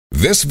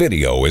This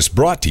video is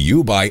brought to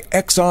you by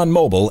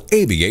ExxonMobil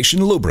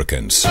Aviation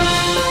Lubricants.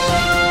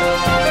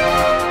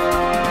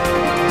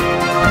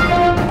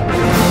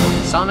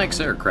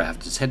 Sonex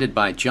Aircraft is headed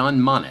by John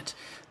Monnett.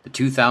 The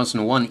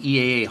 2001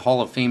 EAA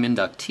Hall of Fame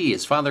inductee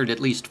has fathered at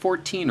least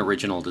 14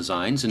 original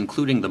designs,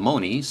 including the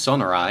Moni,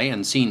 Sonerai,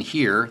 and seen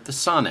here, the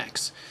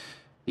Sonex.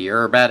 The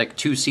aerobatic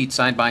two-seat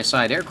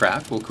side-by-side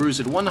aircraft will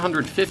cruise at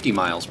 150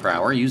 miles per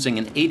hour using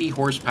an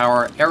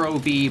 80-horsepower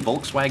AeroV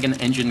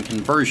Volkswagen engine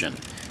conversion,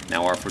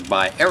 now offered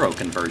by Aero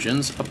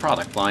Conversions, a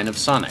product line of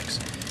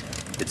Sonex.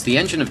 It's the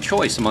engine of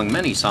choice among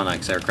many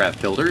Sonex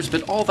aircraft builders,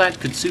 but all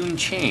that could soon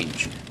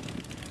change.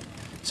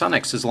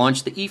 Sonex has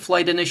launched the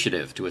E-Flight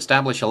initiative to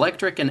establish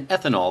electric and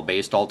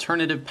ethanol-based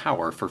alternative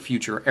power for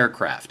future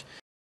aircraft.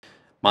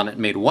 Monnett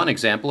made one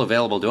example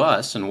available to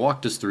us and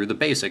walked us through the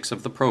basics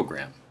of the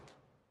program.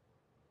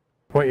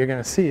 What you're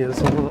going to see is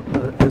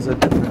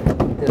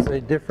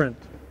a different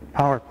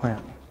power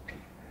plant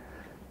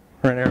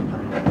for an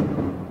airplane.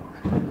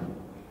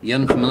 The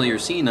unfamiliar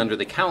scene under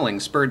the cowling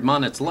spurred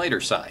Monnett's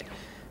lighter side,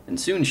 and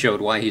soon showed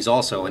why he's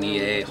also an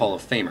EAA Hall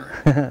of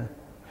Famer.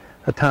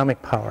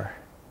 Atomic power.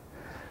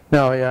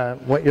 Now,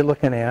 what you're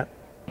looking at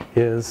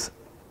is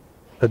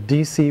a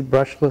DC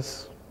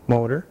brushless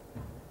motor,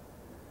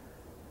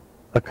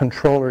 a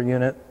controller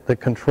unit that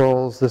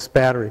controls this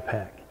battery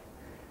pack.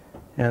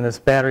 And this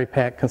battery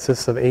pack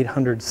consists of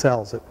 800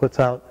 cells. It puts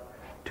out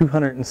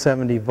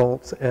 270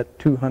 volts at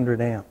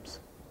 200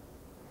 amps.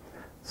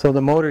 So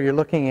the motor you're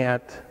looking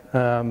at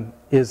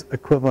is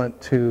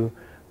equivalent to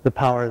the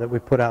power that we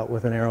put out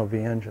with an AeroV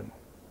engine.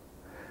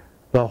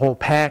 The whole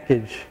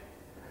package,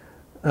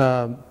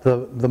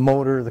 the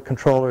motor, the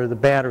controller, the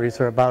batteries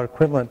are about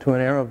equivalent to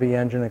an AeroV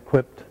engine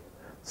equipped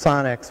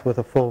Sonex with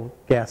a full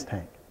gas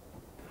tank.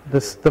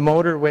 The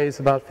motor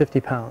weighs about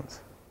 50 pounds.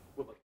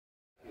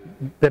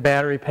 The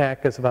battery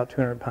pack is about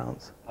 200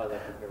 pounds.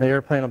 The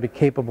airplane will be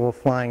capable of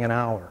flying an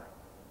hour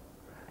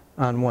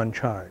on one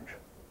charge.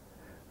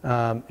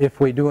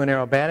 If we do an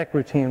aerobatic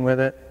routine with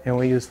it and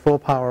we use full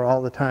power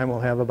all the time, we'll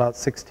have about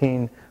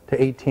 16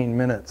 to 18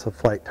 minutes of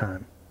flight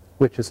time,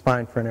 which is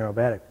fine for an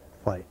aerobatic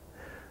flight.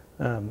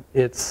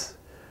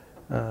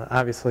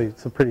 Obviously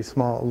it's a pretty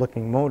small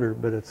looking motor,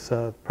 but it's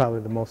probably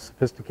the most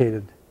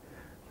sophisticated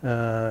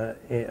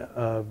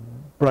brushless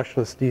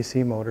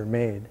DC motor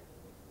made.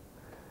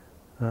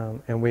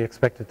 And we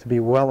expect it to be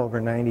well over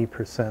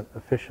 90%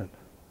 efficient,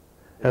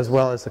 as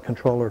well as the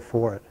controller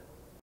for it.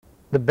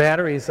 The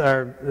batteries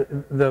are,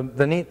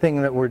 the neat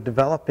thing that we're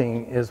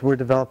developing is we're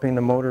developing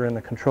the motor and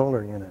the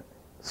controller unit.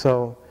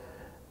 So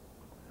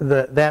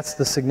that's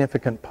the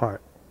significant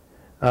part.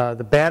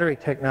 The battery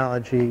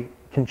technology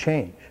can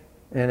change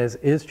and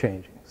is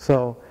changing.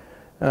 So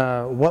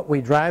what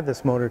we drive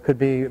this motor could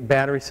be a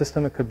battery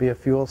system, it could be a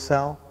fuel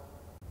cell.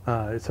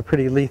 It's a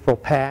pretty lethal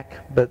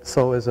pack, but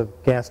so is a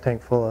gas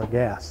tank full of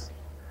gas.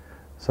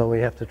 So we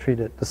have to treat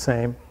it the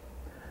same.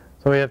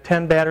 So we have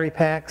 10 battery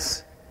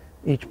packs.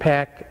 Each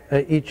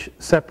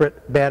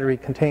separate battery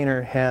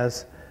container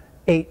has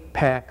 8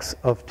 packs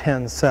of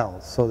 10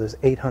 cells. So there's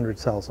 800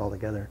 cells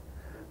altogether,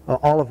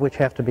 all of which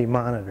have to be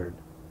monitored,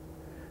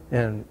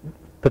 and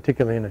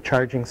particularly in a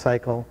charging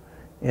cycle.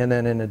 And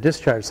then in a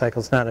discharge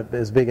cycle, it's not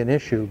as big an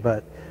issue,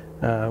 but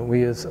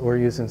we're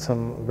using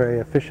some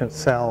very efficient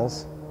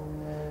cells.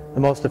 The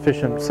most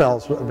efficient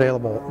cells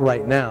available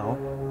right now,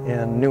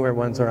 and newer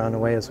ones are on the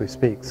way as we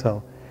speak.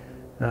 So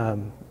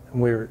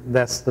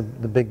that's the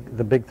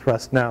big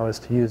thrust now, is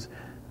to use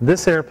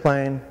this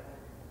airplane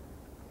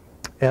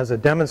as a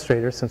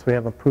demonstrator, since we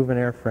have a proven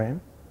airframe,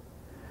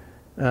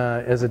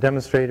 as a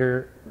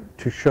demonstrator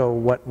to show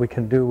what we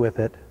can do with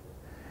it.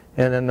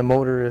 And then the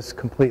motor is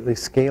completely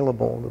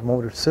scalable, the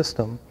motor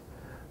system,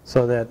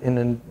 so that in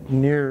the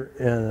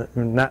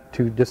not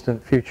too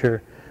distant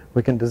future,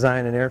 we can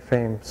design an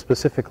airframe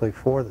specifically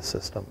for the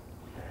system.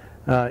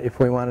 If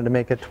we wanted to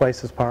make it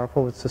twice as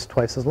powerful, it's just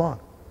twice as long.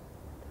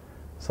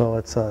 So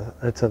it's a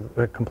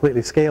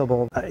completely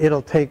scalable.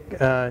 It'll take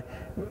out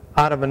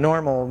of a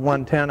normal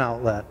 110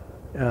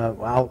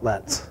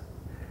 outlets,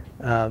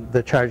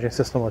 the charging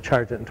system will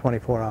charge it in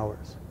 24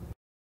 hours.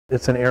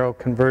 It's an Aero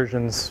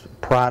Conversions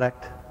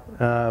product.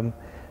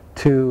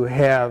 To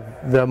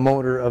have the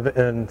motor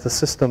and the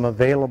system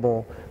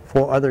available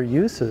for other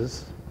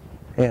uses,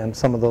 and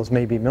some of those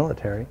may be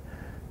military,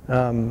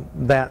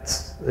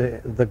 that's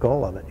the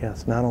goal of it,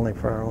 yes, not only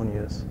for our own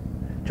use,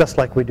 just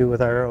like we do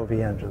with our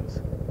AeroV engines.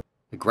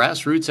 A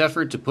grassroots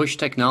effort to push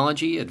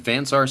technology,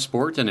 advance our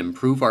sport, and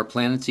improve our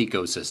planet's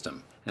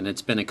ecosystem. And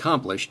it's been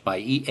accomplished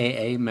by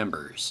EAA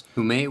members,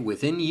 who may,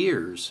 within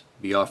years,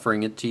 be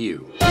offering it to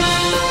you.